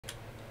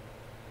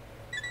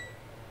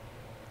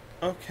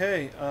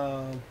Okay,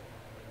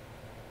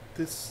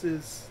 this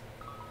is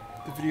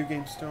the video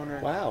game stoner,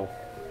 Wow.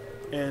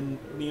 and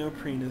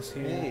Neoprene is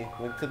here. Hey,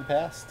 went to the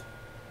past.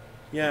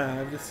 Yeah,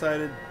 I've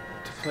decided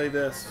to play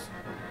this.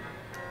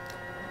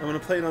 I'm gonna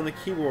play it on the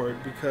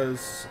keyboard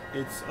because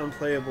it's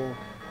unplayable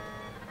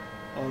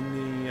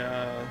on the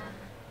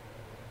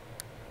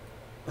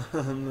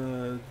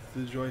on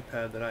the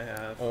joypad that I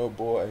have. Oh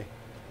boy.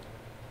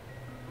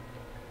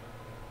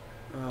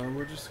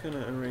 We're just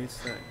gonna erase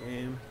that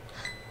game.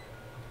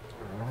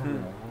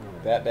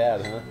 That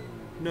bad, huh?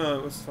 No,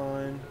 it was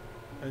fine.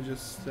 I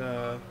just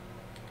I'm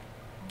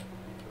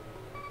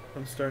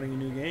starting a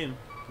new game.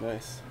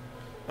 Nice.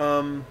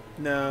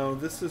 Now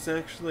this is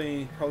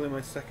actually probably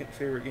my second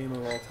favorite game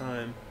of all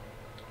time,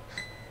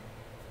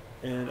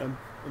 and I'm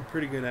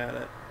pretty good at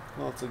it.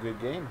 Well, it's a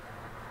good game.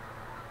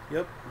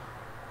 Yep.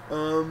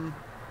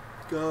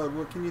 God,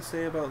 what can you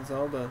say about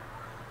Zelda?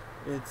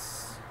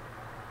 It's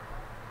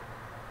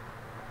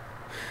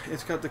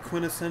got the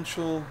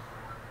quintessential,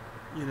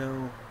 you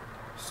know,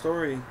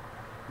 story.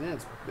 Yeah,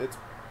 it's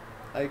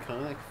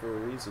iconic for a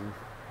reason.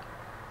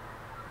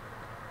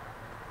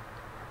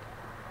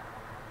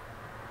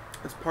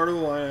 It's part of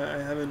why I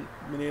haven't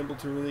been able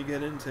to really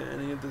get into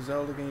any of the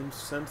Zelda games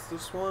since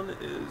this one,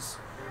 is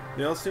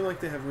they all seem like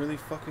they have really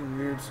fucking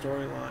weird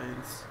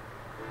storylines.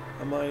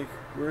 I'm like,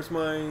 where's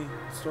my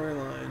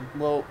storyline?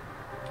 Well,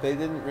 they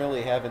didn't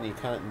really have any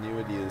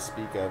continuity to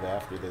speak of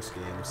after this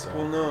game, so...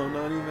 Well, no,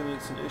 not even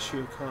it's an issue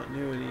of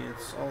continuity.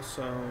 It's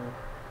also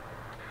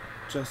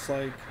just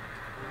like,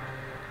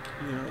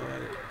 you know,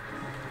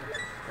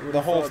 I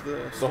The whole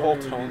story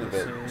would be tone the of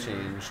it same.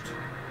 changed,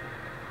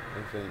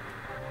 I think.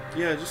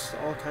 Yeah, just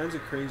all kinds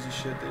of crazy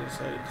shit they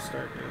decided to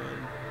start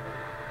doing.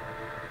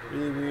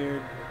 Really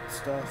weird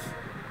stuff,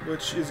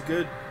 which is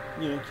good.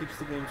 You know, keeps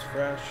the games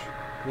fresh.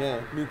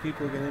 Yeah. New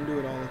people get into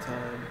it all the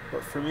time.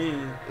 But for me,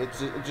 It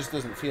just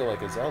doesn't feel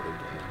like a Zelda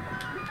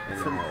game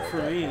anymore at for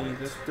that me, point.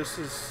 this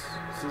is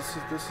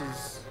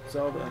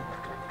Zelda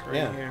right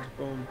Yeah. here.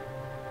 Boom.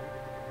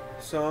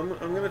 So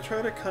I'm gonna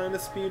try to kind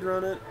of speed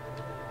run it,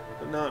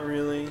 but not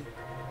really.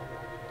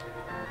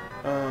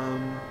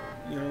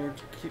 You know,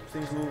 keep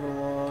things moving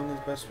along as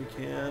best we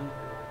can.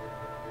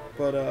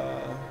 But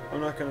I'm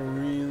not gonna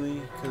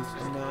really, because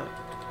I'm not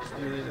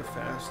really the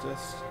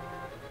fastest.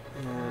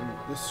 And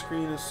the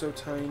screen is so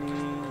tiny,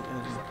 and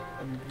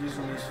I'm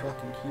using these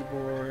fucking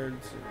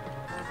keyboards. And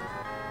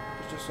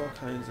there's just all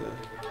kinds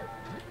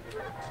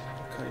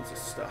of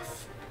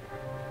stuff.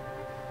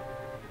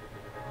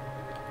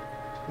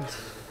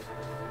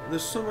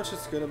 There's so much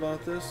that's good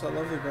about this. I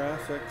love the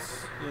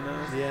graphics, you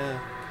know. Yeah.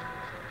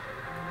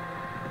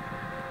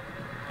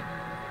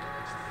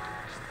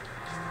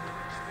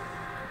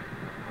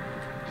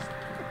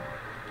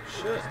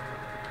 Shit.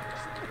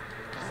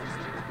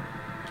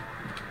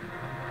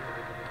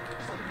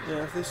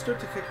 Yeah, if they start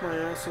to kick my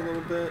ass a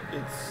little bit,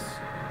 it's,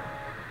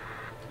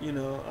 you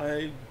know,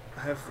 I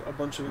have a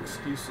bunch of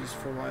excuses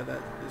for why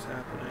that is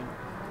happening.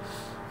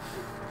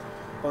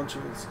 Bunch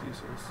of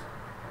excuses.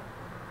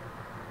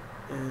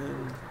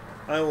 And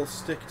I will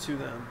stick to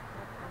them.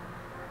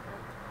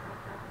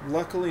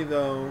 Luckily,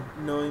 though,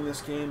 knowing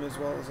this game as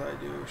well as I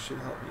do should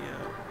help me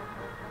out.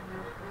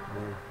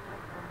 Mm.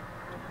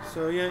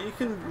 So yeah, you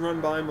can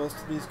run by most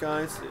of these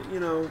guys. You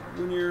know,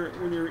 when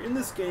you're in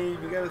this game,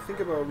 you got to think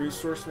about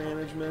resource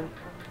management,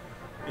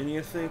 and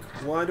you think,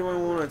 why do I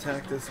want to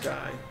attack this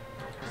guy?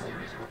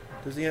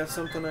 Does he have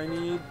something I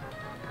need?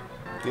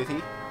 Did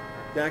he?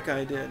 That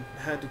guy did.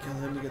 Had to kill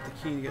him to get the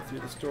key to get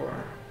through this door.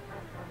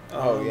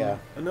 Oh, yeah.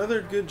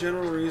 Another good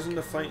general reason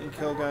to fight and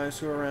kill guys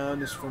who are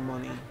around is for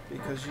money,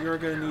 because you're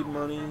gonna need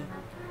money,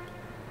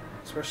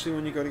 especially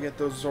when you go to get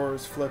those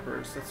Zora's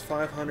flippers. That's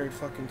 500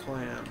 fucking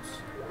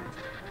clams.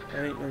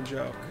 That ain't no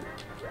joke.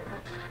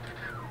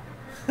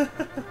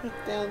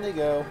 Down they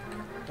go.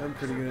 I'm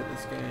pretty good at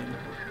this game.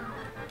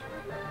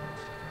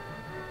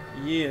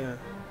 Yeah.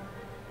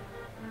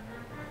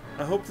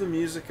 I hope the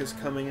music is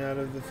coming out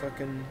of the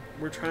fucking...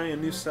 We're trying a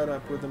new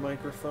setup with the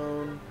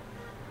microphone.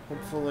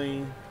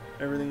 Hopefully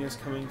everything is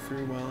coming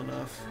through well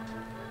enough.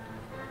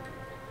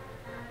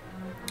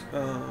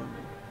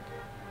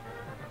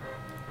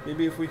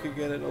 Maybe if we could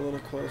get it a little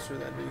closer,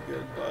 that'd be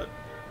good, but...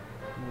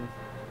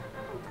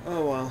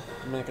 Oh well.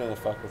 I'm not gonna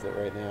fuck with it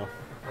right now.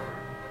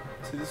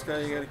 See this guy,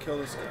 you gotta kill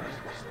this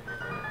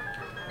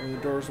guy. Or the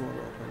doors won't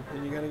open.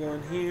 And you gotta go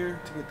in here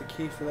to get the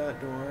key for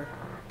that door.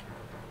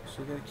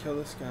 So you gotta kill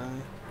this guy.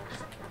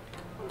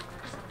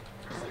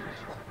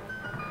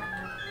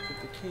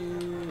 Get the key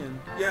and...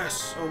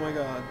 Yes! Oh my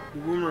god.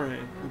 The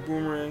boomerang. The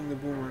boomerang, the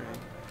boomerang.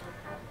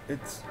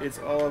 It's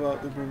all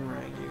about the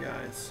boomerang, you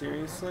guys.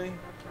 Seriously?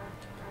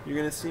 You're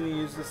gonna see me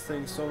use this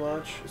thing so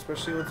much,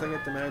 especially once I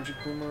get the magic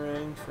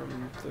boomerang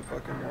from the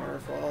fucking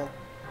waterfall.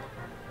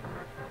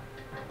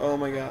 Oh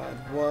my god,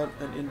 what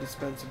an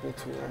indispensable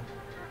tool.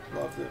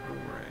 Love the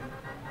boomerang.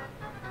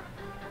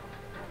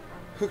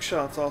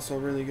 Hookshot's also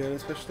really good,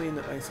 especially in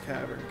the ice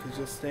cavern, because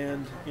you'll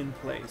stand in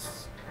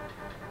place.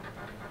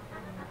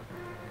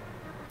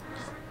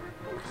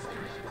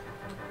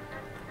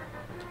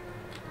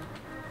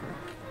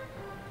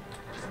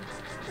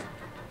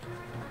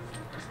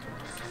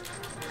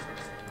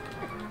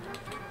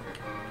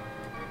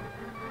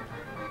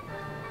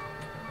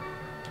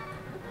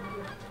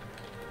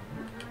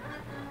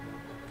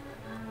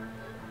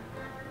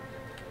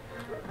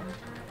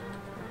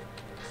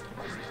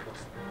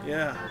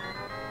 Yeah.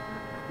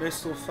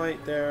 Nice little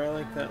fight there. I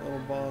like that little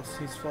boss.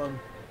 He's fun.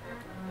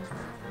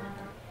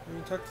 Let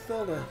me talk to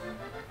Zelda.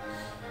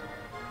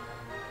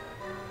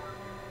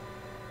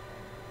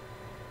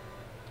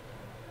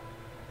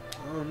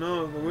 Oh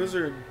no, the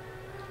wizard.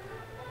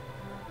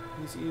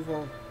 He's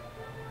evil.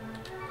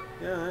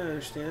 Yeah, I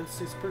understand.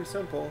 It's pretty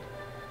simple.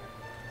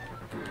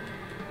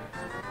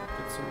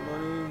 Get some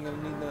money. You're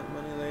gonna need that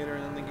money later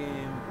in the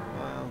game.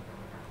 Wow.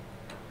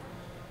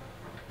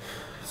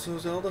 So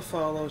Zelda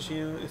follows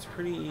you. It's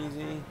pretty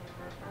easy.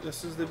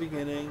 This is the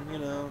beginning, you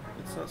know.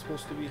 It's not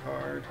supposed to be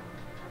hard.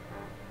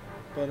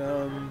 But,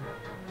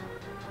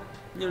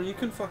 you know, you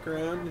can fuck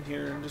around in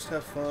here and just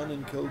have fun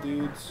and kill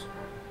dudes.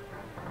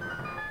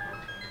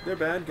 They're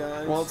bad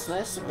guys. Well, it's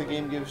nice that the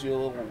game gives you a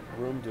little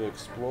room to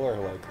explore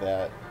like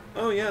that.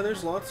 Oh yeah,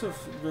 there's lots of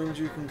rooms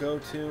you can go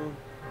to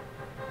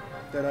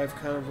that I've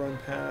kind of run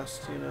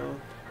past, you know.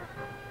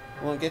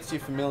 Well, it gets you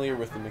familiar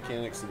with the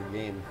mechanics of the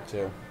game,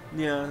 too.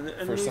 Yeah, the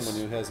enemies, for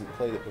someone who hasn't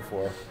played it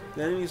before.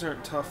 The enemies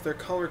aren't tough. They're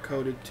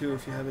color-coded, too,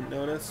 if you haven't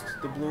noticed.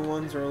 The blue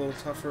ones are a little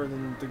tougher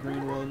than the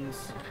green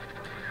ones.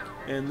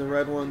 And the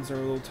red ones are a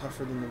little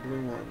tougher than the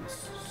blue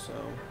ones. So,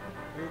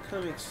 it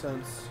kind of makes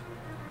sense.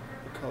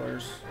 The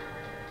colors.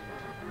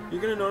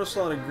 You're going to notice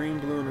a lot of green,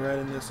 blue, and red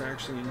in this,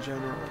 actually, in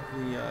general.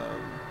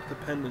 The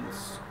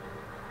pendants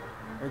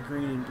are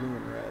green and blue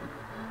and red.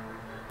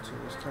 So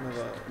there's kind of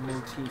a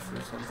motif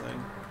or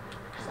something.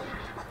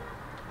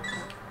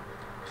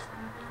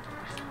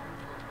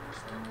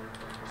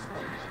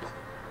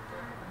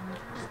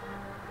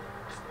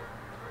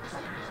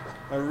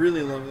 I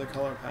really love the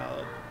color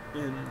palette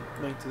in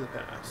Link to the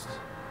Past.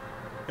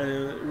 And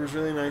it was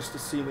really nice to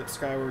see that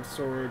Skyward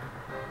Sword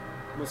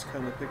was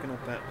kind of picking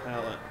up that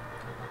palette.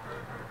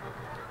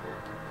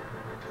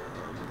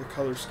 The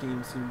color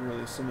scheme seemed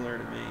really similar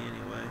to me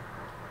anyway.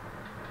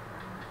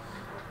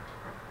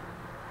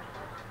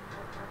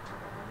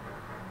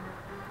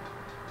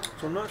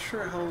 So I'm not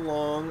sure how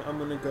long I'm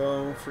going to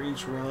go for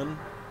each run,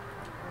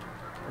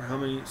 or how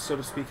many, so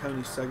to speak, how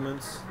many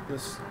segments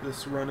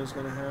this run is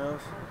going to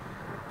have,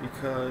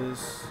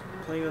 because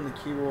playing on the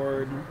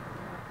keyboard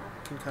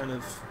can kind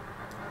of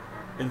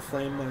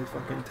inflame my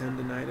fucking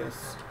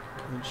tendinitis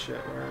and shit,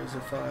 whereas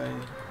if I,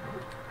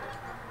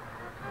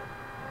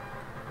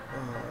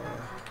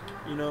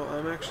 you know,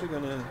 I'm actually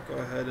going to go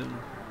ahead and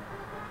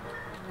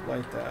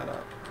light that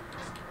up,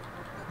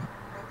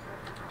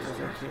 because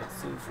I can't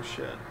see for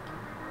shit.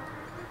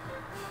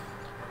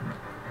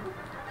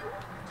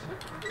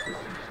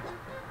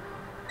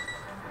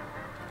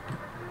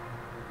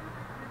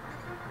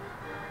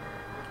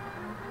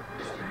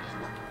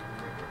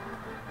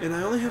 And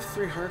I only have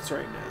 3 hearts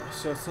right now,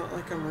 so it's not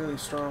like I'm really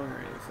strong or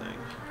anything.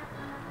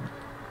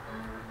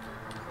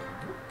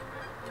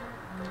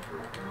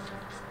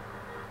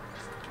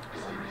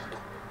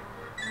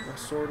 My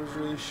sword is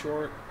really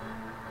short.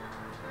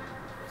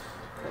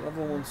 A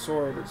level 1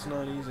 sword, it's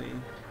not easy.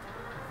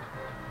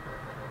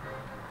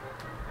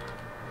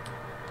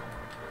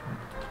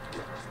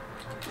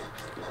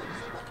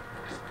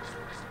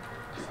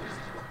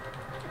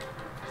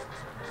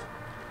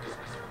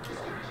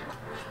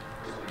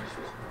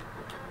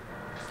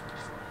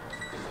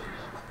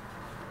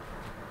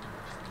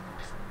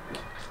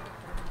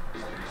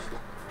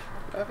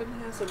 Evan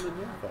has a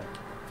Minerva.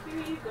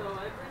 Here you go.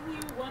 I bring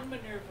you one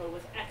Minerva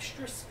with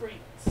extra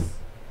springs.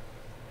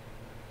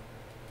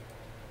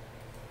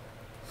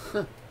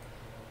 Huh.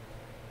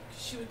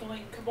 She was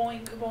going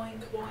kaboing, kaboing,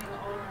 kaboing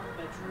all around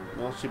the bedroom.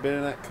 Well, she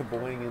better not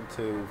kaboing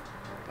into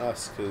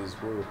us, because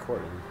we're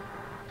recording.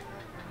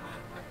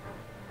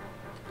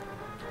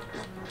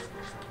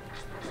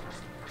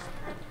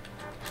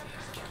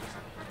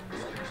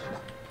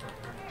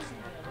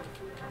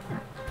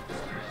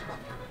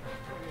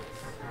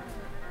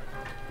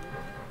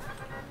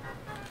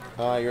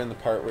 Ah, you're in the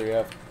part where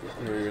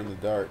you're in the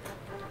dark.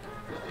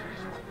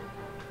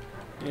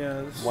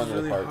 Yeah, this One is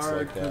of the really parts hard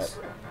like that.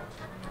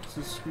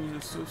 because the screen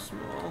is so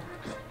small.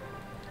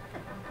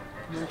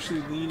 I'm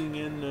actually leaning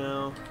in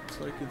now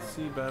so I can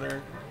see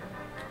better.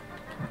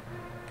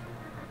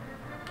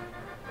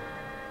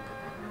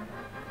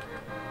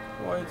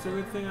 Boy, it's a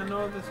good thing I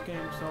know this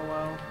game so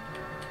well.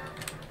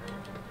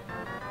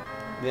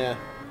 Yeah.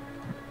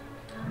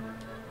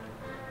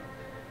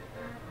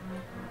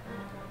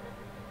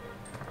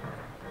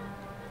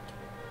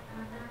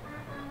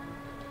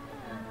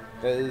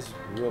 That is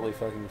really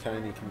fucking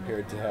tiny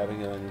compared to having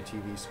it on your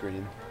TV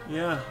screen.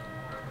 Yeah.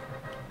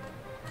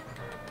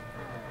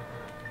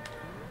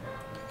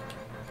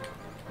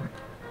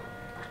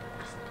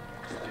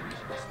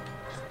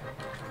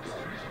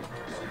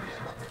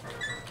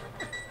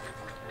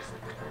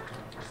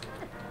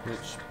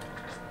 Which,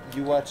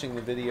 you watching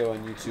the video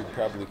on YouTube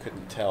probably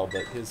couldn't tell,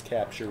 but his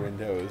capture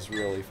window is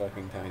really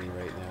fucking tiny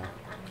right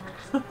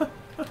now.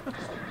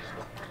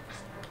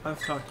 I've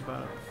talked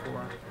about it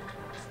before.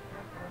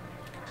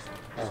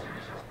 Oh.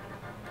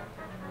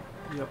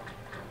 Yep.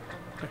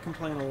 I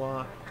complain a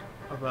lot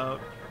about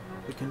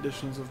the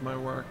conditions of my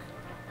work.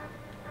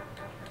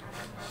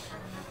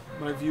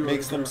 My viewers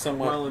Makes them are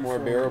somewhat more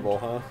well-informed. bearable,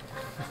 huh?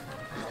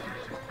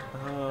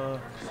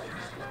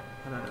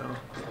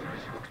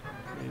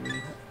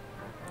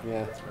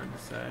 Yeah, It's hard to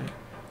say.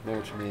 know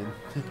what you mean.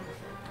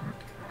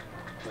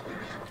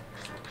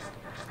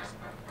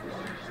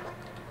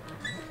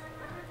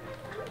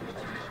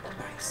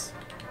 Nice.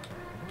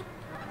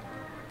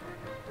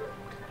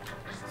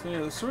 So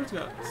yeah, the sword's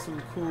got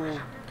some cool,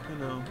 you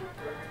know,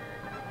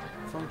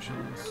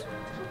 functions.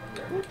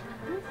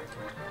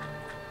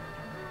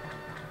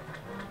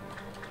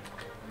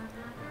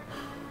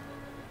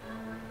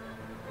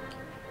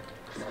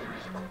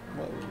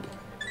 Whoa.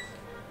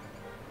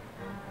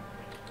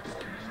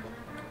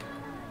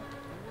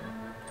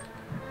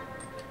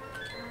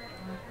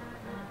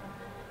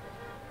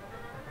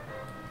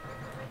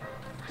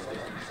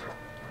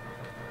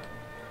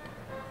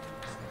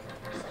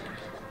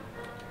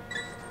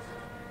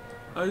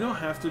 I don't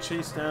have to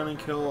chase down and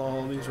kill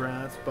all these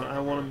rats, but I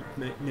want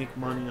to make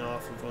money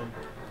off of them.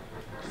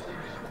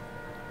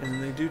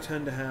 And they do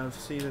tend to have,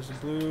 see there's a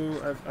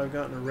blue, I've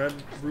gotten a red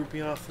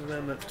rupee off of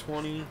them, that's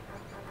 20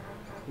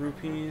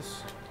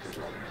 rupees.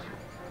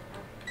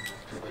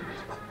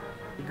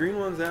 The green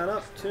ones add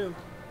up too.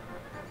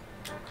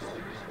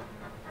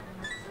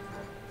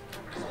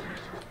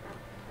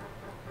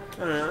 I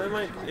don't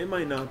know, it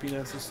might not be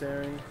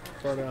necessary,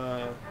 but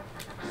I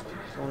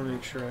want to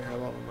make sure I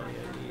have all the money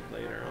I need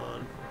later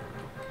on.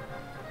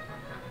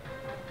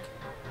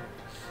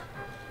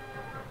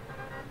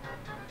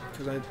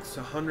 Because it's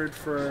 100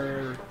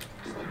 for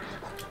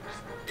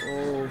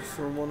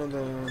one of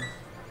the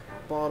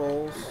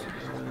bottles,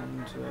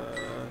 and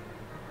a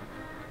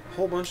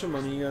whole bunch of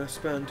money you gotta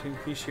spend to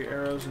increase your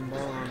arrows and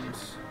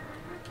bombs.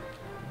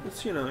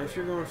 It's, you know, if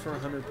you're going for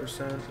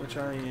 100%, which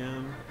I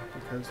am,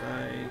 because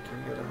I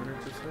can get 100%,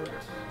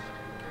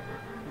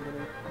 I'm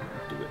gonna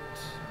do it.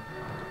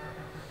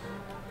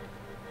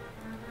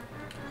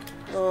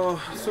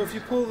 Oh, so if you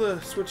pull the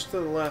switch to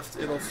the left,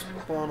 it'll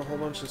spawn a whole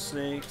bunch of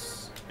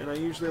snakes, and I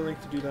usually like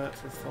to do that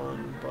for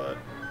fun, but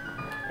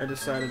I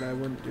decided I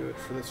wouldn't do it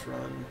for this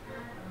run.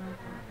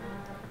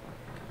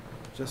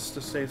 Just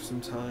to save some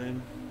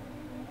time.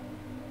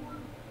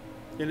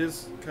 It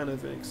is kind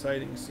of an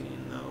exciting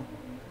scene, though.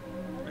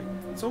 Like,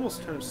 it's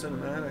almost kind of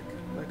cinematic.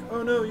 Like,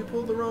 oh no, you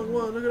pulled the wrong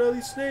one, look at all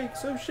these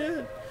snakes, oh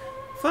shit!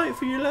 Fight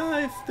for your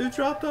life! They're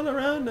dropped all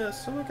around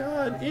us, oh my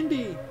god,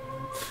 Indy!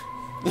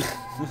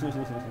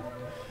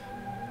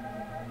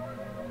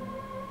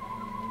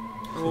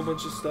 A whole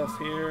bunch of stuff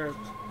here.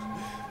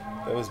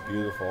 That was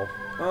beautiful.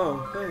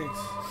 Oh, thanks.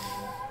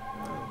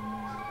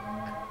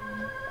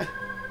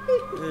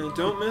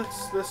 Don't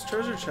miss this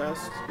treasure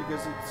chest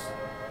because it's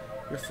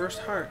your first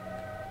heart.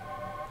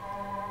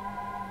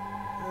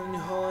 And you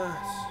haul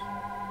ass.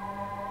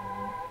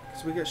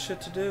 Because we got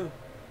shit to do.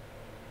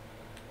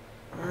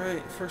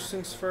 Alright, first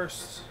things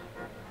first.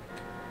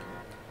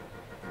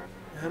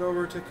 Head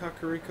over to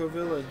Kakariko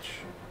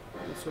Village.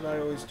 That's what I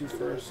always do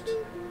first.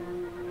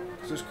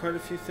 Because there's quite a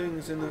few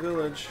things in the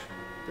village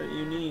that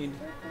you need.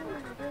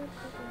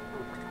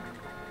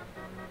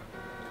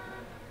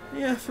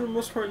 Yeah, for the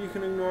most part you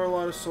can ignore a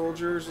lot of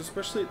soldiers,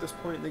 especially at this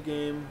point in the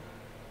game.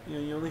 You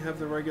know, you only have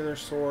the regular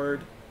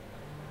sword,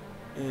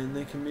 and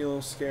they can be a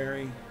little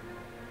scary.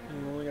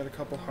 You only got a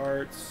couple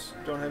hearts,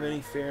 don't have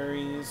any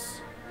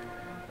fairies.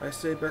 I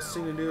say best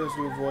thing to do is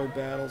to avoid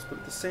battles, but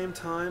at the same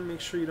time,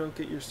 make sure you don't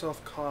get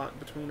yourself caught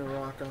between a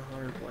rock and a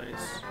hard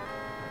place.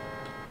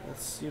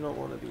 You don't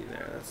want to be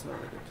there. That's not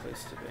a good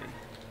place to be.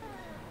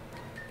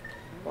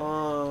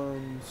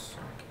 Bombs.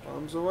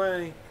 Bombs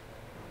away.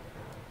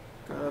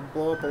 Gotta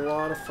blow up a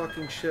lot of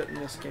fucking shit in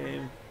this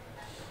game.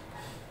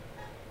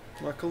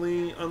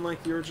 Luckily,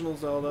 unlike the original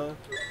Zelda,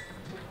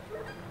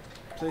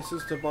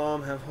 places to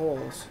bomb have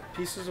holes.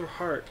 Pieces of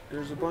heart.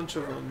 There's a bunch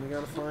of them. We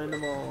gotta find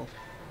them all.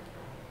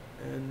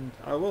 And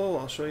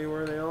I'll show you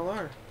where they all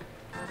are.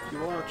 If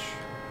you watch.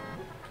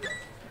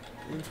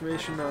 The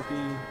information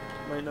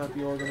might not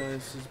be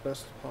organized as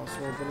best as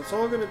possible, but it's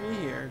all gonna be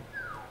here.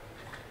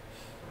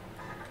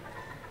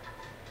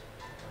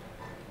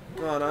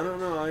 God, I don't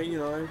know.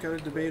 I've got a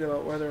debate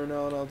about whether or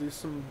not I'll do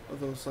some of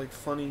those like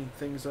funny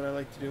things that I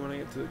like to do when I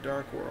get to the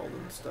Dark World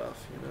and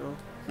stuff. You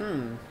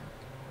know.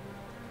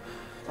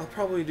 I'll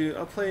probably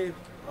play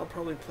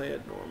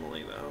it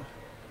normally though.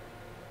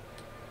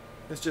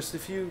 It's just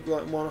if you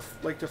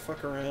like to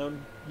fuck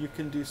around, you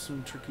can do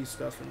some tricky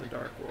stuff in the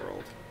Dark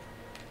World.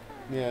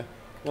 Yeah.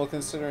 Well,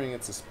 considering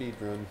it's a speed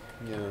run,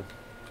 yeah.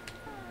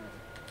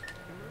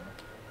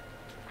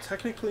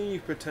 Technically, you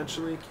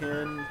potentially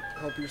can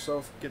help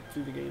yourself get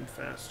through the game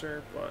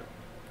faster, but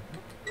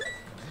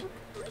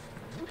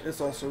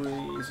it's also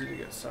really easy to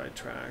get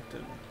sidetracked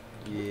and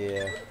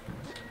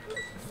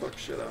fuck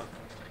shit up.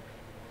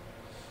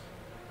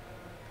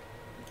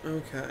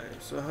 Okay,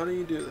 so how do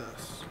you do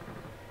this?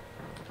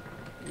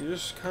 You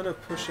just kind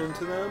of push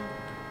into them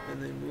and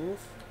they move.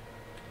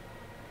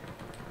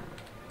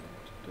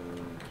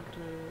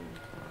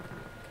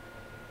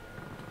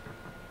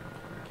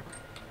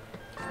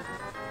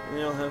 And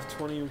they all have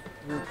 20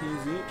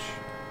 rupees each.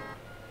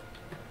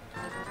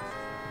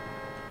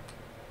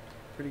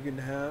 Pretty good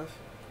to have.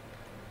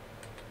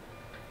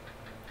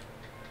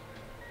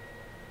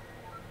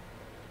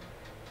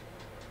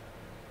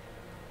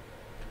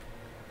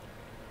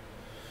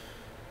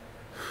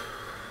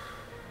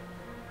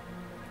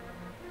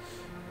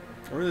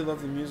 I really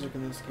love the music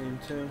in this game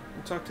too.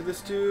 You talk to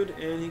this dude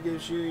and he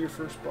gives you your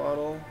first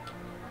bottle.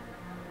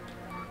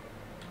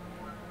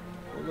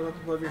 Hold it up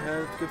above your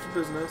head, it's good for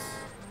business.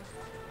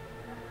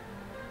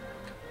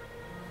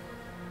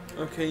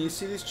 Okay, you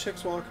see these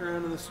chicks walking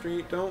around in the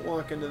street? Don't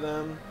walk into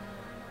them,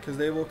 because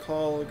they will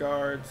call the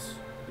guards,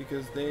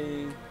 because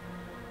they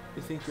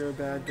think you're a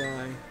bad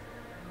guy.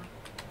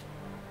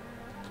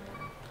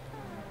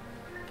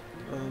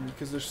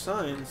 Because there's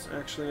signs,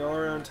 actually, all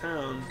around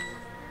town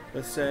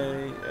that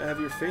say, have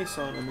your face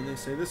on them, and they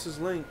say, this is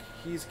Link,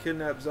 he's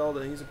kidnapped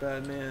Zelda, he's a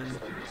bad man.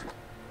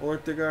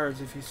 Alert the guards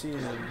if you see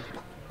him.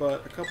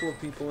 But a couple of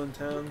people in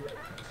town,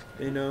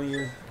 they know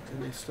you,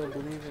 and they still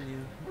believe in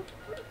you.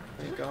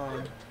 Thank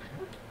God.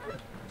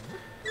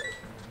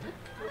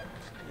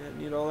 Yeah,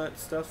 need all that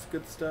stuff,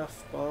 good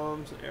stuff,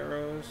 bombs,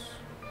 arrows.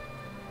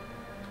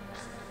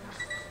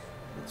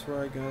 That's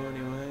where I go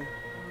anyway.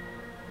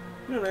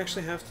 You don't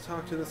actually have to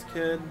talk to this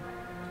kid,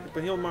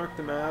 but he'll mark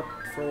the map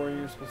for where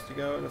you're supposed to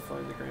go to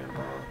find the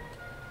grandpa.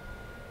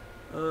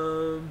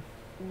 Oh,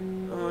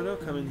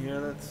 don't come in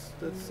here.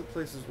 The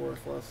place is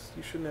worthless.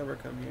 You should never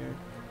come here.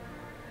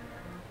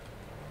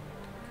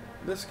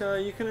 This guy,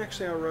 you can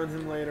actually outrun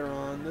him later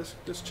on.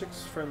 This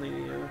chick's friendly to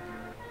you.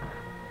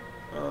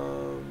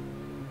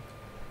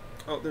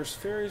 Oh, there's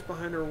fairies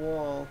behind her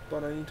wall,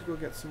 but I need to go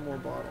get some more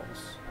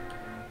bottles.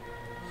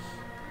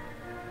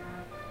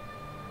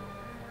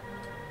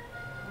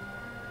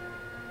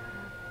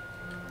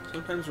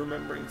 Sometimes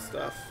remembering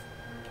stuff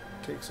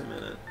takes a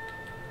minute.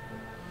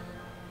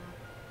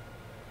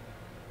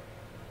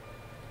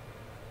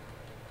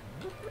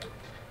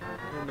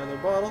 Another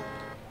bottle.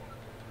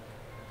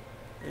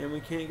 And we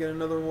can't get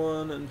another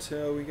one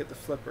until we get the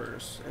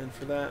flippers. And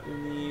for that we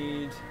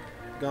need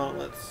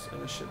gauntlets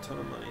and a shit ton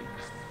of money.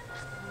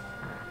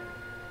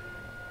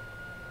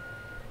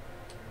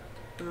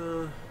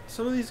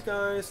 Some of these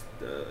guys,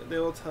 they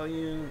will tell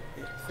you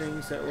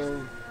things that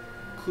will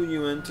clue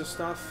you into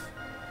stuff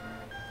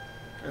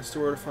as to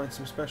where to find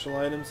some special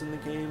items in the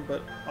game,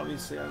 but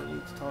obviously I don't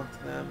need to talk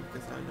to them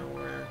because I know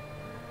where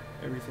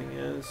everything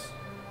is,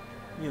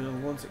 you know,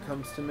 once it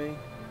comes to me.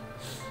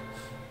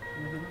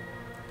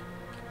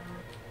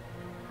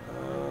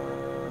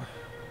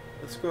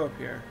 Let's go up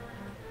here.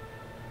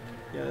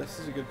 Yeah, this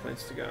is a good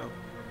place to go.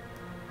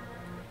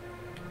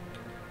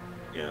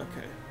 Yeah,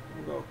 okay.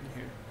 We'll go up in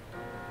here.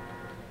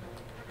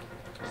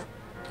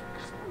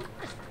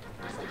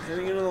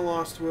 Heading into the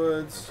Lost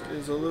Woods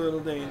is a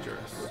little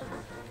dangerous.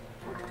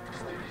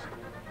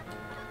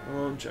 I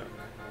won't joke.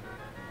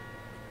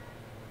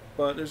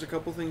 But there's a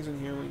couple things in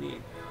here we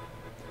need.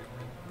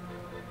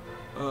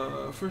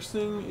 First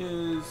thing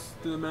is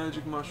the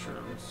magic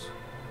mushrooms.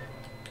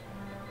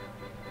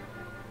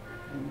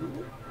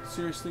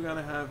 Seriously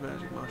gotta have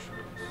magic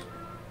mushrooms.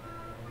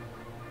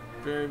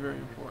 Very, very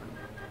important.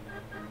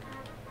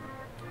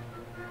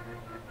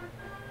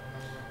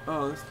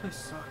 Oh, this place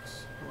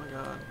sucks. Oh my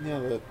god. Yeah,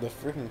 the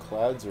freaking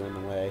clouds are in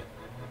the way.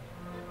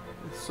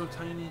 It's so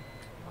tiny.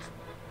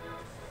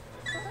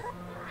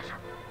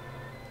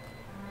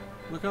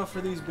 Look out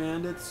for these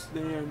bandits.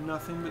 They are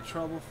nothing but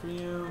trouble for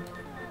you.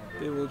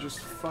 They will just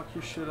fuck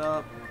your shit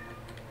up.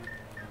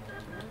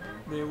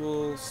 They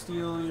will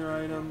steal your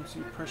items,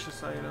 your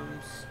precious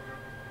items.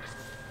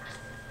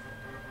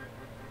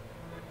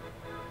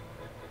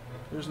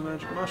 There's the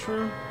magic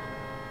mushroom.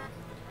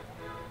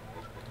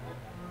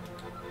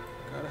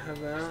 Gotta have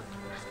that.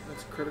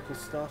 That's critical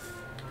stuff.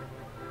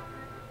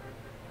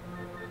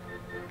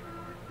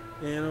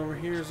 And over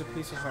here is a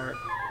piece of heart.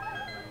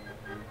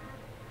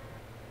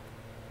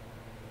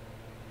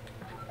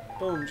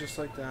 Boom, just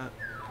like that.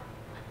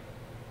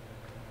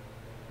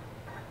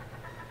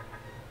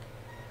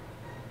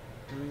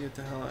 Let me get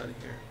the hell out of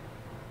here.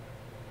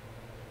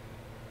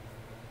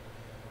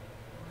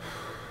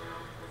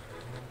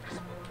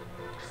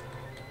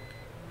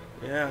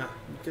 Yeah,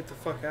 get the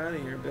fuck out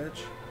of here, bitch.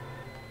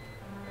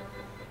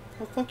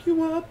 I'll fuck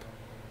you up.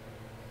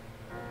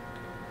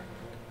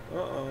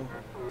 Uh-oh.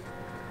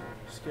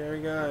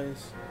 Scary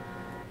guys.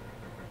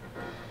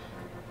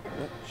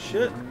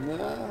 Shit.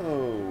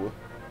 No.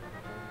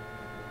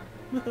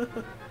 Do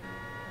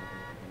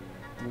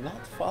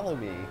not follow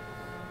me.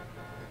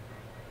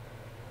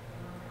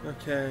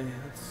 Okay,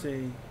 let's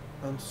see.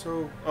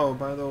 Oh,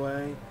 by the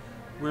way,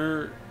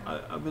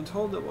 I've been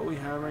told that what we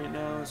have right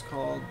now is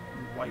called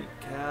white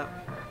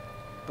cap,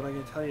 but I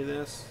can tell you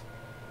this,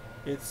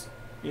 it's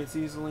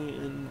easily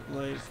in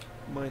like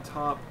my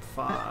top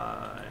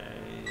 5,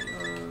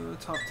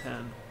 top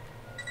 10,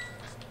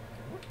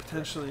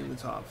 potentially in the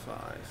top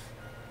 5.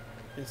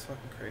 It's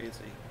fucking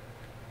crazy.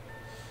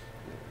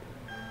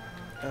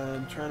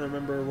 I'm trying to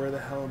remember where the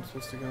hell I'm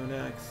supposed to go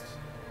next.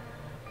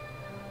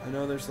 I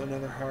know there's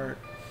another heart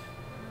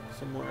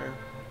somewhere.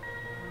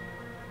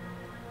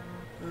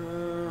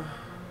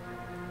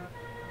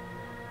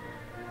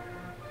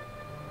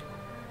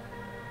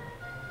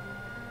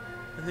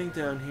 I think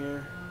down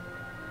here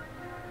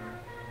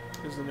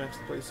is the next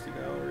place to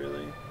go,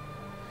 really.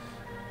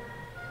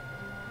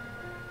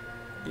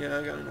 Yeah,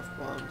 I got enough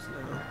bombs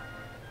now.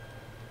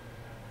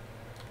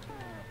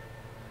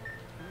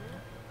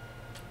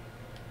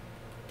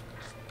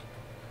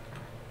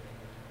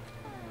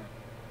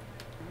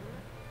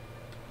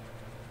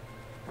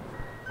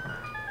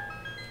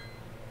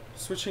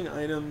 switching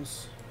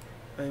items,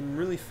 I'm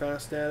really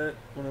fast at it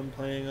when I'm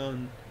playing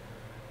on,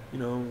 you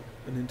know,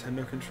 a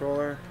Nintendo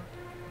controller.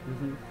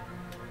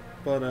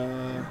 But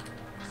I'm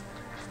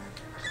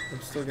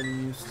still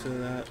getting used to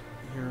that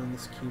here on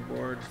this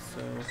keyboard,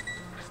 so.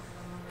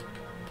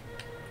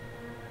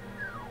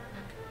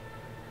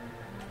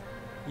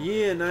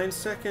 Yeah, 9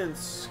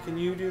 seconds. Can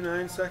you do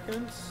 9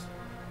 seconds?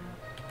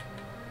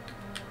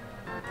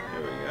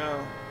 There we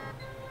go.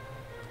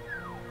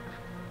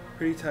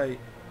 Pretty tight.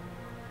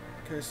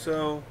 Okay,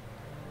 so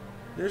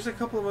there's a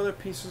couple of other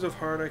pieces of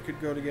heart I could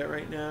go to get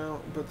right now,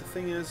 but the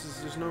thing is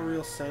there's no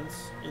real sense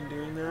in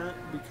doing that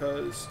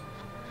because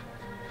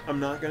I'm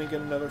not going to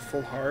get another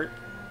full heart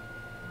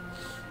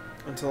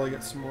until I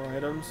get some more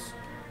items.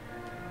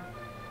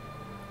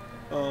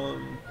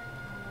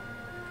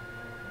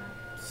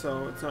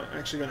 So it's not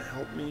actually going to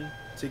help me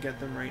to get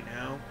them right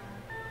now.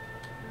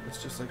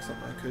 It's just like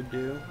something I could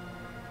do.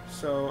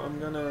 So I'm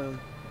going to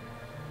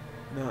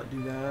not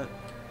do that.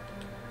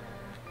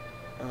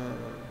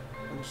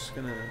 I'm just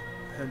going to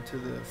head to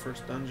the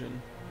first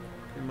dungeon,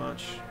 pretty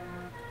much.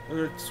 I'm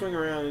going to swing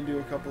around and do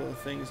a couple of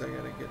things I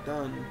got to get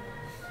done.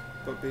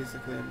 But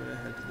basically I'm going to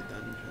head to the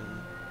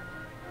dungeon.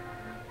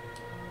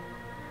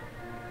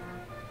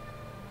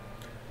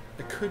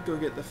 I could go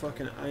get the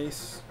fucking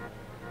ice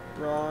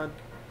rod,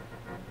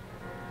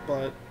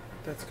 but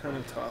that's kind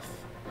of tough,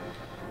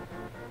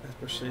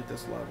 especially at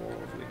this level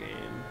of the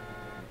game.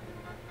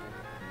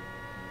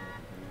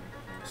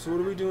 So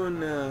what are we doing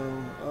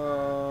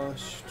now?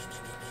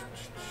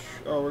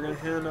 Oh, we're gonna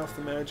hand off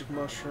the magic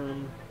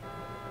mushroom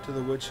to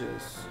the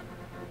witches.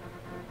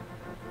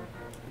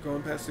 We're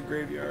going past the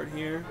graveyard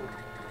here.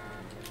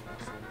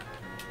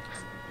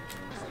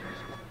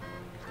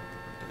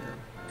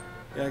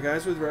 Yeah,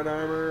 guys with red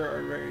armor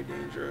are very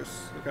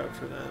dangerous. Look out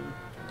for them.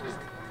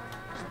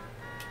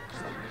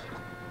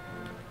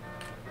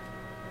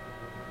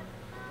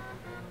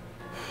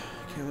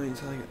 Can't wait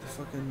until I get the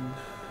fucking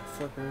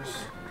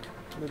flippers.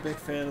 I'm a big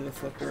fan of the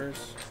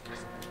flippers.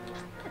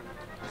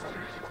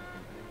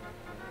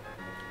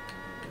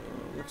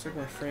 Looks like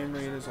my frame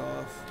rate is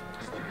off.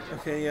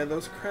 Okay, yeah,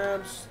 those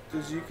crabs,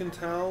 as you can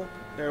tell,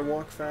 they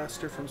walk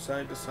faster from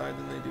side to side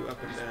than they do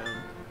up and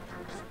down.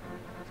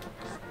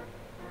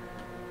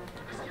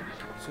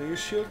 So your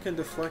shield can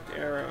deflect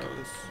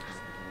arrows,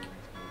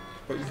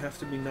 but you have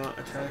to be not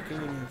attacking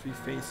and you have to be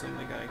facing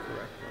the guy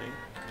correctly.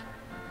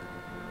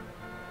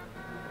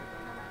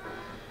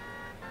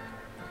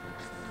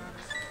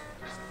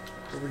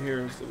 Over here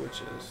is the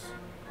witches.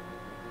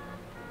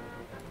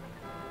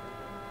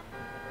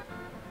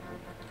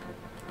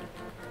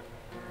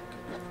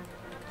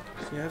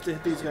 You have to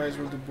hit these guys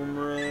with the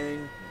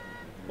boomerang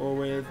or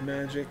with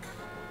magic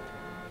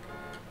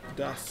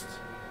dust.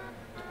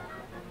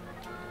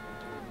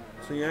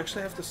 So you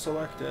actually have to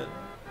select it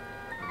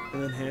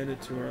and then hand it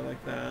to her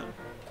like that.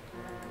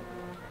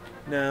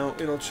 Now,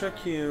 it'll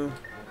trick you.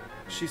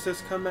 She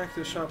says come back to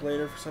the shop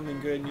later for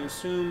something good, and you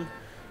assume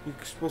you're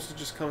supposed to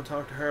just come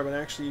talk to her, but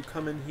actually you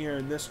come in here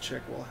and this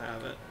chick will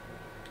have it.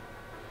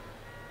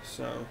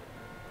 So,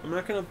 I'm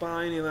not going to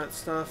buy any of that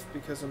stuff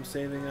because I'm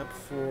saving up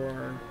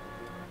for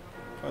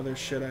other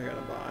shit I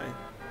gotta buy.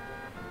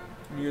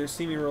 You're going to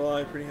see me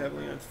rely pretty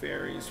heavily on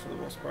fairies for the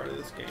most part of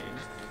this game.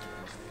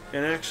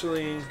 And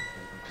actually,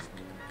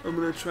 I'm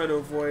going to try to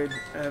avoid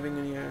having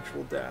any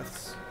actual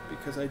deaths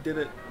because I did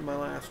it in my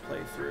last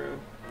playthrough.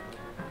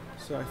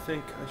 So I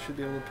think I should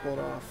be able to pull it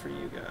off for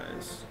you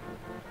guys.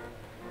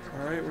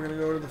 Alright, we're going to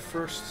go to the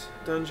first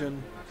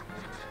dungeon.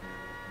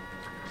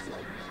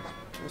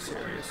 This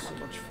area is so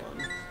much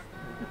fun.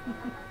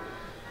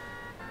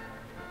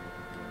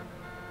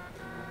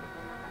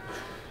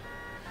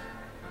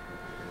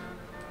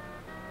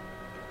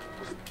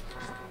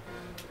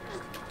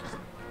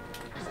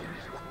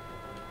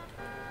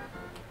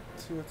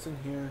 Let's see what's in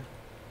here.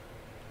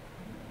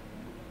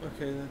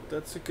 Okay,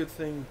 that's a good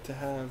thing to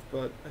have,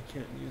 but I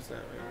can't use that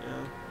right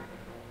now.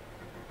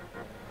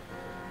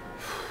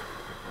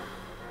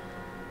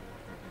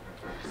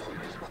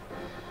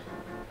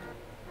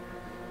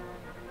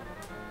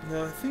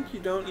 Now, I think you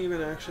don't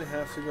even actually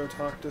have to go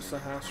talk to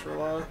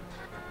Sahasrara,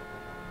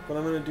 but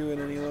I'm going to do it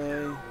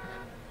anyway,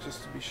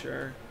 just to be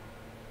sure.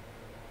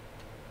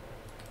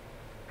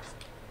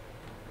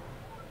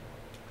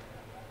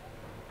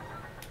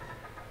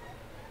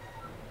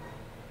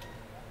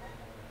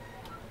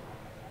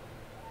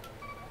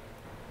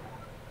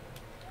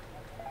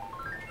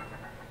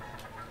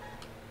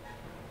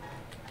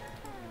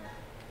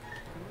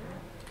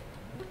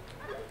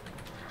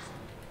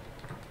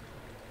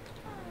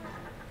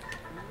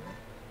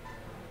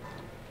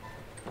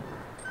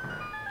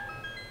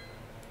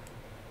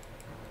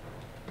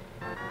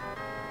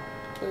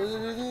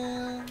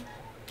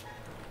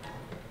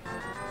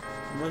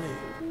 Money.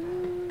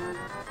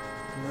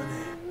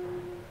 Money.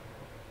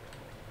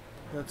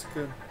 That's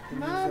good. It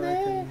means that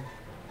I can...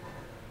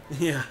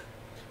 Yeah.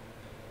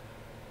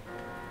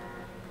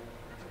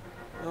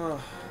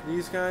 Oh,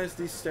 these guys,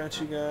 these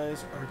statue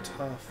guys are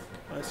tough.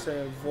 I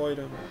say avoid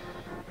them.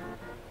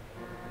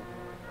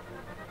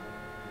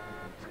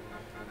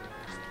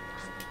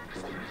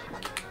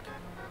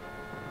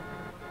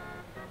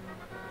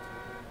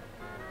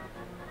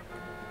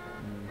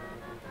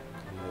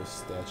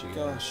 statue guys.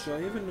 Gosh, do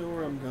I even know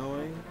where I'm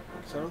going?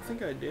 Because I don't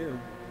think I do.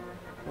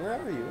 Where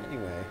are you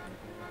anyway?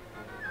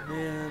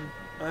 Man,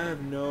 I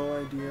have no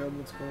idea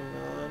what's going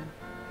on.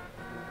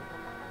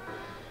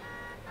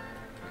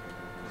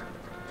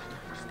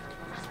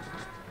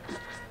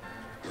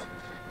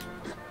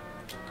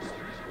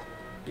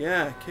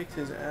 Yeah, kicked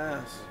his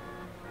ass.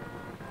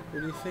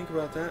 What do you think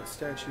about that,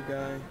 statue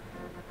guy?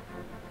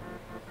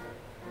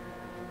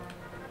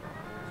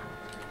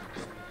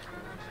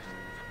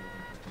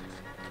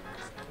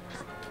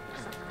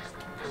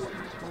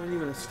 I'm not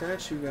even a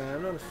statue guy.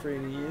 I'm not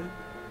afraid of you.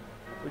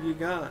 What do you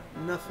got?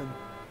 Nothing.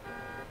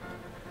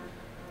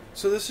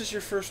 So this is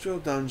your first real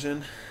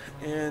dungeon,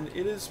 and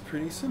it is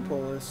pretty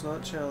simple. It's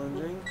not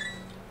challenging.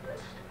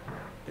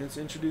 It's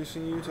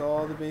introducing you to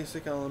all the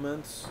basic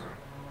elements,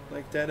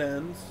 like dead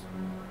ends.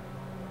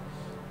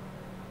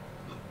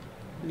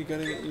 You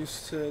gotta get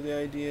used to the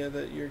idea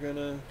that you're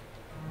gonna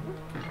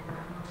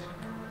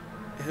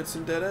hit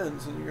some dead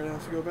ends, and you're gonna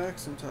have to go back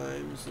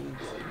sometimes. And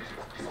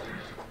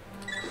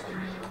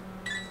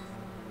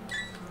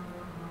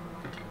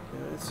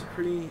yeah, it's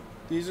pretty.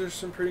 These are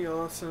some pretty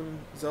awesome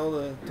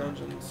Zelda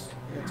dungeons,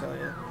 I can tell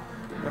you.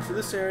 Now for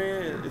this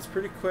area, it's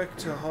pretty quick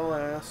to haul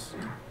ass,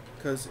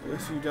 because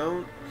if you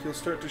don't, he'll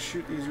start to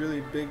shoot these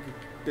really big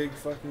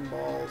fucking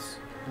balls.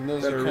 And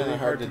those are kind of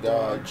hard to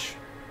dodge.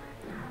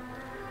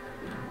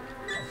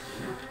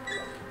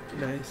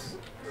 Nice.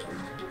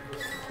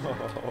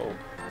 Oh.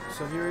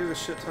 So here we have a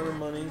shit ton of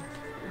money.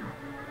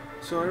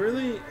 So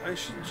I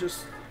should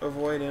just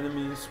avoid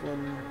enemies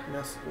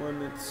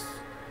when it's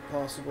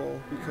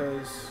possible,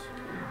 because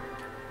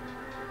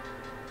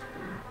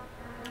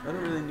I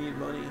don't really need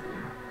money.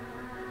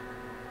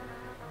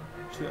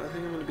 I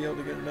think I'm going to be able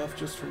to get enough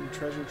just from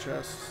treasure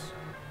chests.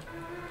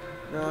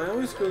 Now I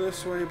always go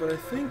this way, but I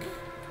think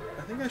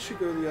I should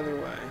go the other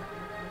way.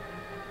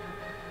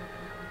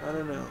 I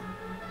don't know.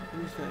 What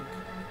do you think?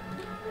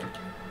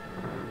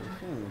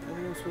 I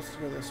think I'm supposed to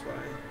go this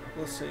way.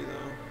 Let's see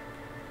though.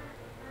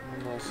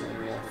 Nice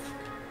enough.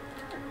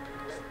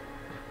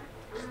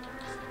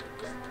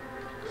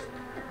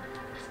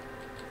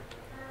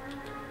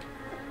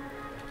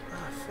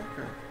 Ah,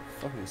 fucker.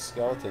 Fucking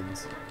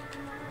skeletons.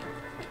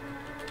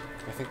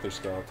 I think they're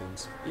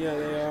skeletons. Yeah,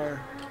 they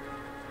are.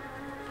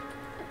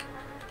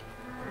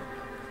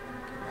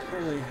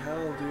 Holy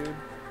hell, dude.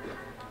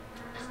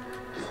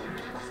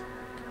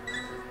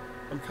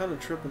 I'm kind of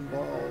tripping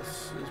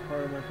balls is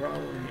part of my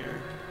problem here.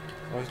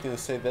 I was gonna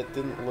say, that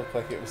didn't look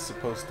like it was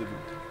supposed to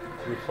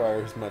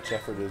require as much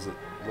effort as it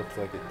looked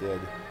like it did.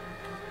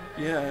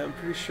 Yeah, I'm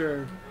pretty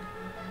sure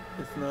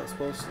it's not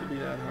supposed to be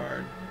that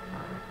hard.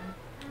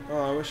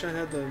 Oh, I wish I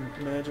had the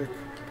magic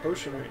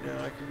potion right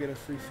now. I could get a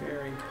free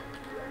fairy.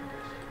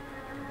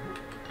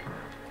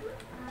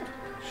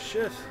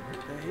 Shit,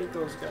 I hate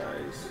those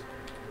guys.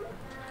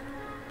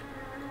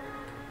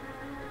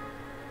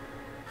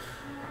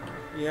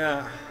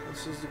 Yeah,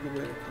 this is the good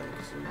way to play.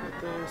 So we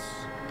get this,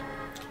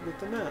 we get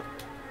the map.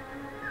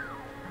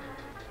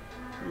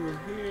 Go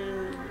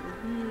here, go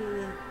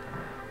here.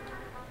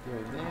 Go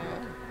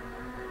there.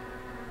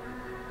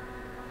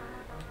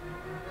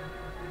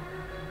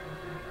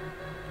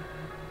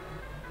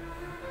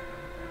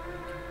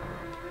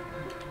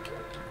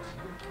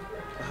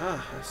 Aha,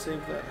 I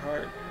saved that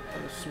heart.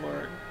 I was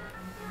smart.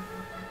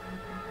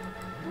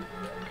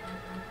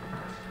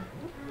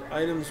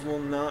 Items will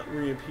not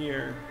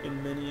reappear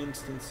in many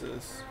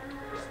instances.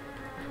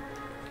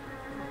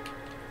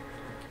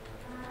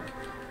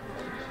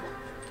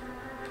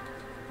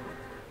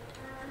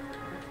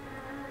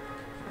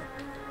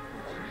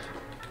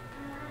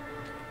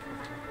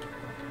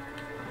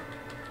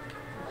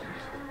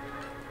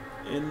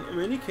 In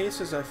many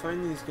cases, I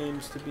find these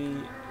games to be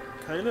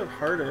kind of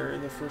harder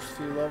in the first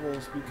few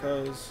levels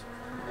because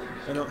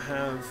I don't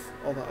have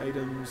all the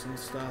items and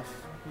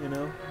stuff, you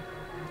know?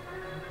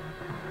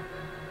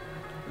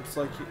 It's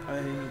like I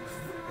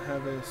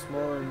have a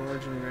smaller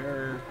margin of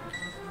error.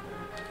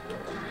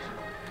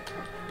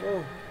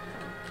 Whoa.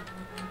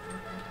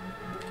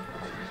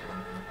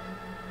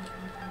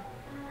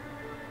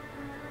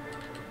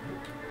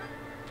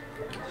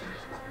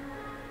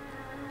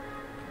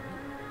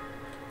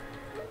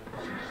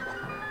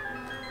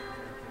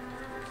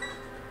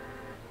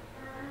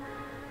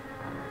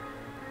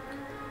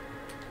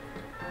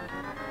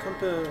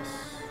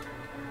 Compass.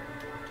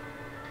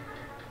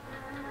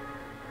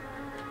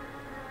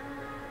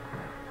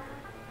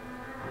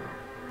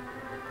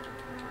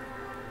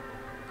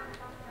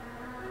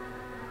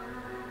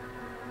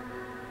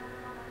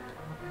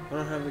 I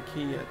don't have the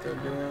key yet though,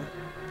 do I? No,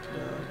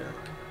 I don't.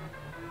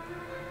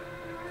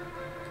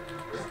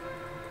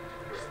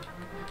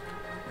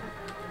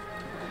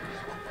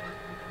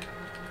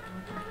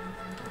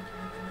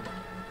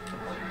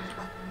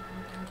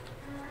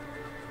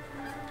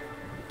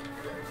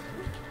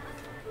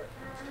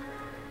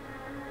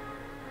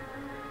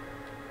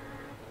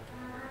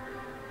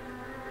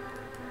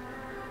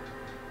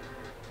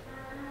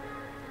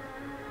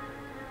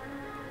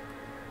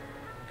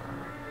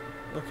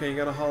 Okay, you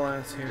gotta haul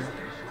ass here.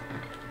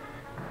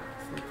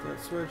 Flip that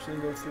switch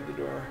and go through the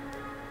door.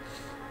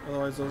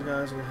 Otherwise those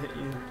guys will hit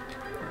you.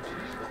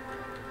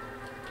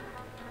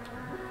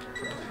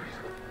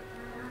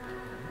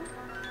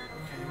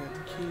 Okay, I got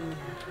the key.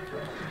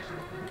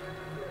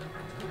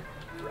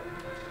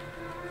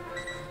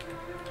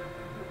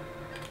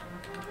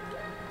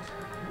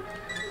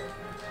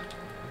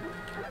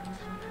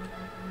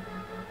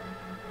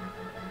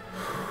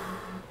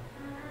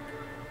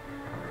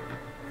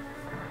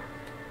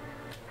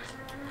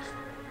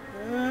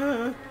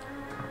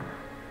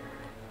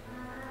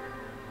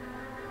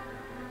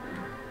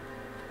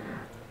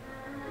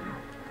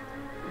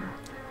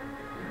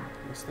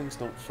 These things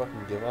don't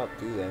fucking give up,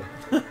 do they?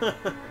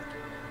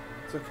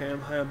 It's okay,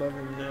 I'm high above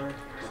him now.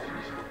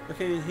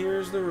 Okay,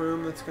 here's the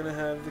room that's gonna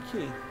have the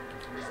key.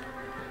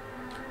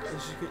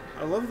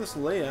 I love this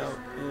layout,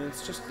 and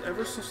it's just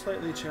ever so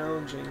slightly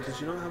challenging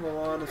because you don't have a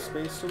lot of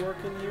space to work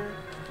in here.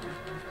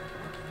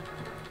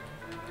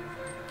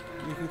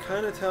 You can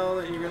kind of tell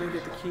that you're gonna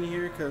get the key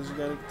here because you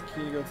gotta get the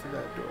key to go through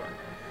that door.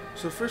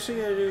 So first thing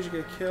you gotta do is you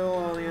gotta kill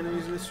all the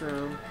enemies in this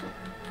room,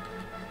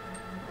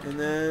 and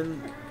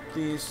then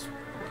these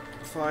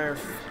fire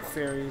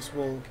fairies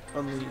will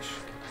unleash.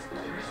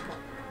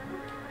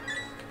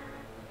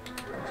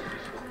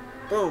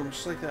 Boom,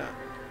 just like that.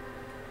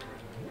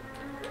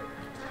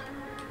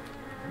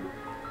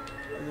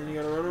 And then you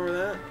gotta run over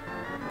that,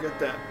 get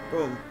that,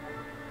 boom.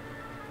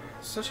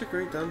 Such a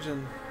great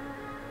dungeon.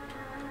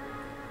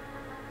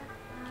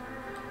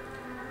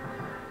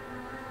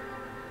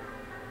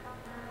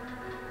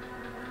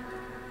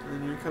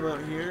 And then you come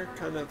out here,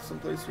 kind of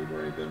someplace we've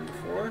already been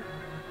before.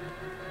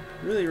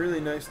 Really, really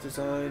nice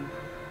design.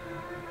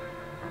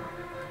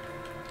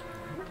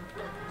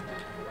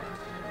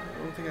 I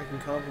don't think I can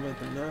compliment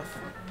them enough.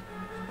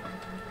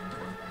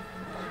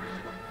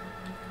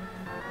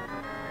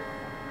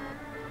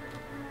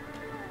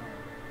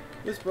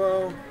 This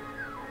bow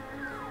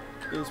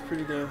is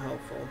pretty damn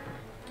helpful.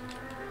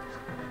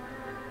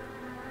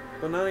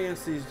 But not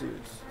against these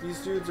dudes. These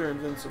dudes are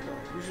invincible.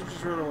 You should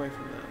just run away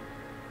from them.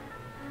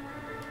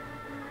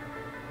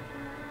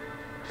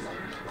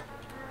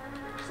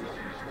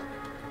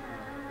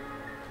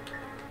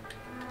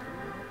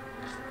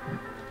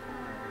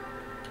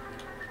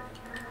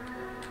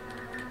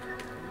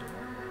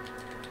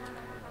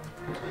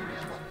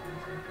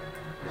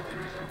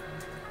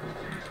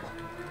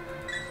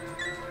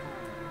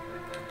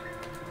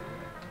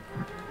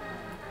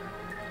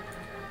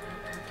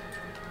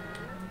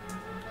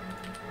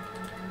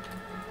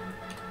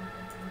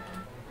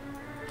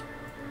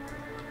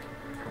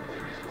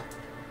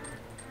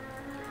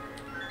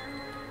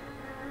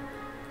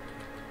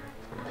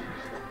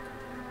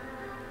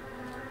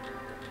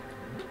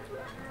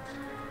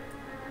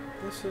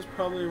 This is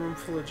probably a room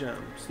full of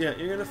gems. Yeah,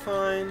 you're gonna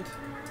find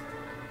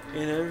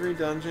in every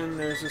dungeon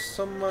there's a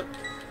somewhat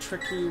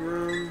tricky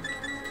room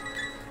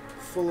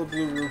full of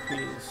blue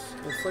rupees.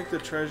 It's like the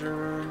treasure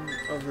room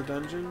of the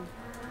dungeon.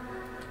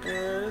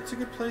 And it's a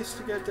good place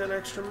to get that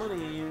extra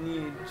money you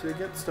need to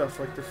get stuff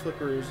like the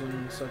flippers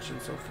and such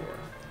and so forth.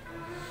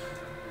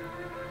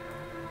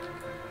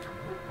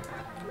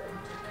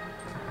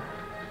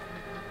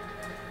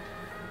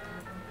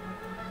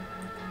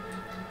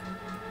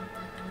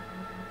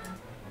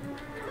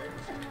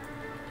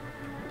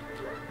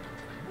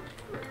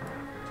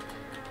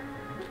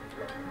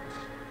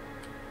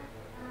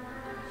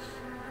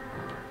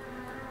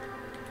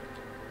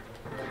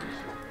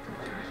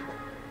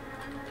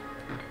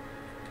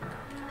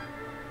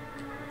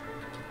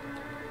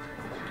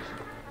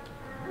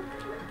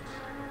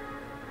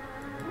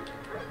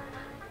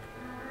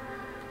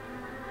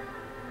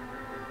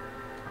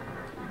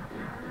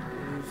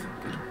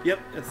 Yep,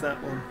 it's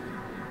that one.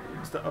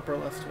 It's the upper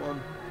left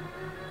one.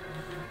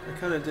 I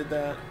kind of did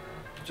that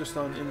just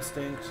on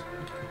instinct.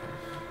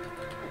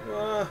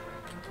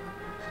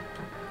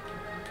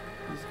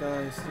 These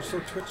guys, they're so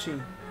twitchy.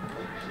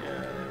 Yeah,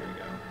 there we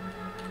go.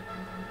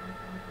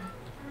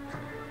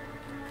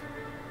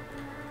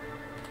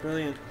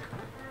 Brilliant.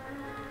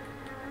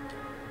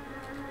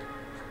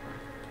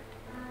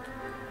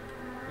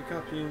 Pick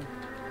up, you.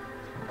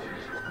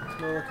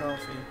 Smell the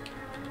coffee.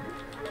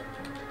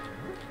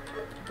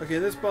 Okay,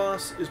 this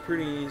boss is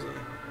pretty easy.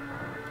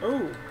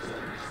 Oh!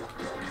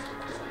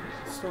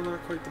 Still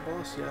not quite the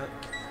boss yet.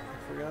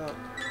 I forgot.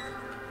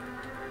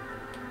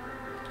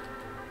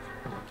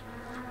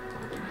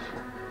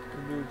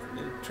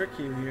 It'll trick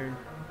you here.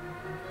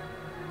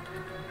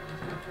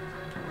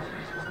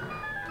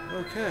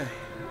 Okay.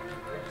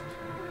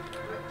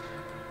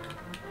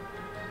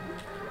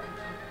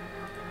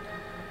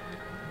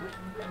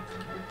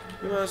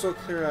 You might as well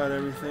clear out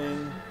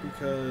everything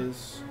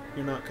because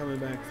you're not coming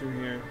back through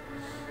here.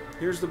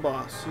 Here's the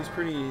boss. He's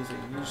pretty easy.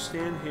 You just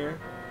stand here,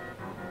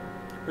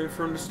 wait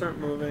for him to start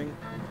moving,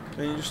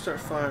 and you just start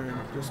firing.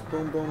 Just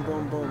boom, boom,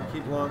 boom, boom.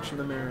 Keep launching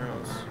them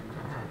arrows.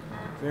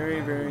 Very,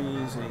 very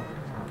easy.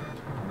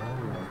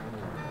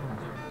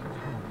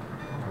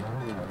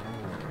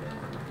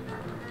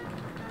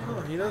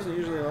 Oh, he doesn't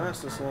usually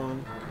last this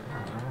long.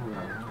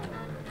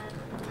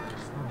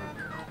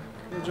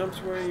 He jumps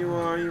where you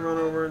are, you run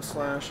over and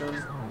slash him.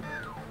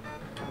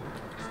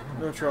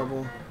 no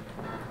trouble.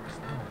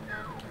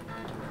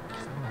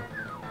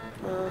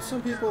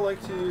 Some people like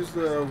to use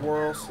the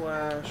whirl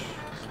slash.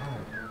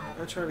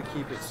 I try to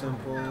keep it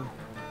simple.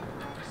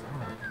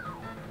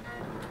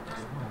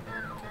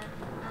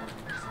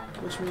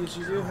 Which means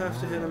you do have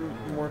to hit him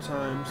more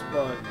times,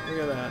 but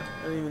look at that.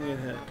 I didn't even get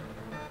hit.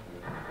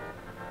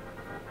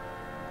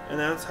 And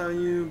that's how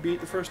you beat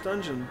the first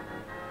dungeon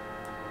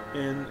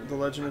in The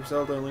Legend of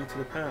Zelda: A Link to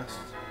the Past.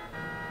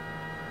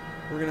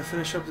 We're going to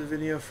finish up the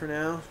video for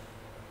now,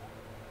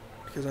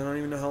 because I don't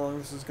even know how long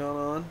this has gone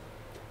on.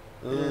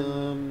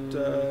 And,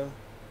 a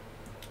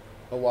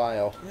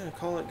while. yeah,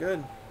 call it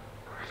good.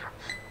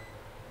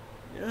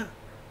 Yeah.